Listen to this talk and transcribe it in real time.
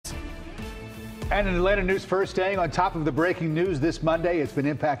And in Atlanta News First, staying on top of the breaking news this Monday, it's been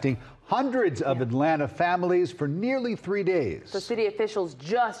impacting hundreds of Atlanta families for nearly 3 days. So city officials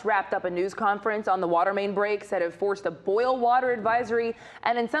just wrapped up a news conference on the water main breaks that have forced a boil water advisory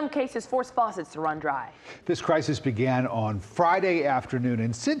and in some cases forced faucets to run dry. This crisis began on Friday afternoon,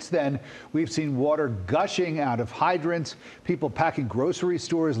 and since then we've seen water gushing out of hydrants, people packing grocery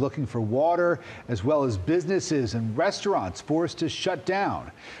stores looking for water, as well as businesses and restaurants forced to shut down.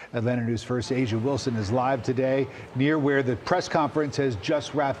 Atlanta News First Asia Wilson is live today near where the press conference has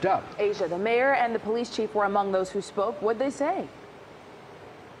just wrapped up. Asia, the mayor and the police chief were among those who spoke. What'd they say?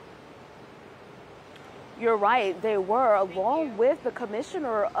 You're right, they were, along with the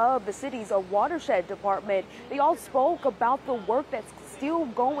commissioner of the city's watershed department. They all spoke about the work that's still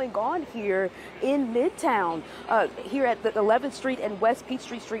going on here in Midtown, here at the 11th Street and West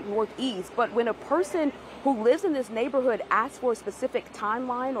Peachtree Street Northeast. But when a person who lives in this neighborhood asks for a specific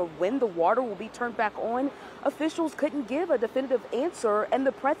timeline or when the water will be turned back on, officials couldn't give a definitive answer, and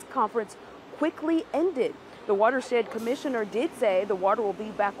the press conference quickly ended. The watershed commissioner did say the water will be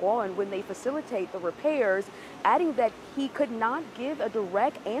back on when they facilitate the repairs, adding that he could not give a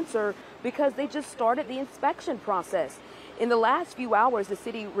direct answer because they just started the inspection process. In the last few hours, the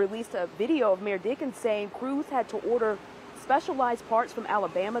city released a video of Mayor Dickens saying crews had to order specialized parts from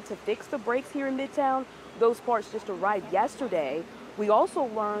Alabama to fix the breaks here in Midtown. Those parts just arrived yesterday. We also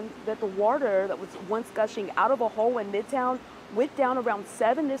learned that the water that was once gushing out of a hole in Midtown went down around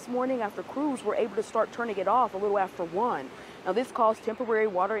 7 this morning after crews were able to start turning it off a little after 1. Now, this caused temporary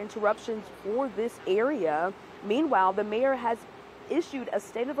water interruptions for this area. Meanwhile, the mayor has issued a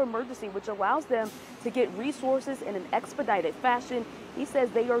state of emergency, which allows them to get resources in an expedited fashion. He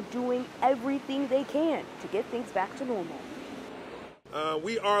says they are doing everything they can to get things back to normal.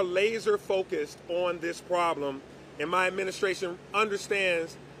 We are laser focused on this problem, and my administration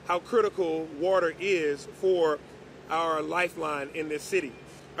understands how critical water is for our lifeline in this city.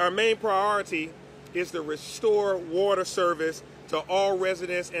 Our main priority is to restore water service to all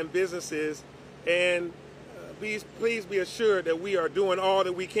residents and businesses, and please be assured that we are doing all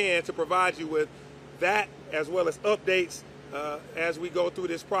that we can to provide you with that, as well as updates as we go through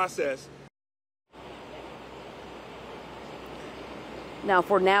this process. Now,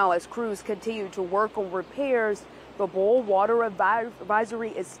 for now, as crews continue to work on repairs, the boil water advisory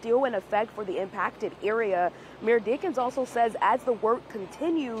is still in effect for the impacted area. Mayor Dickens also says as the work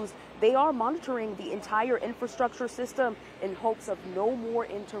continues, they are monitoring the entire infrastructure system in hopes of no more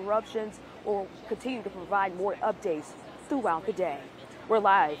interruptions or continue to provide more updates throughout the day. We're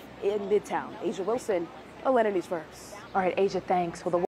live in Midtown. Asia Wilson, Atlanta News First. All right, Asia, thanks. Well,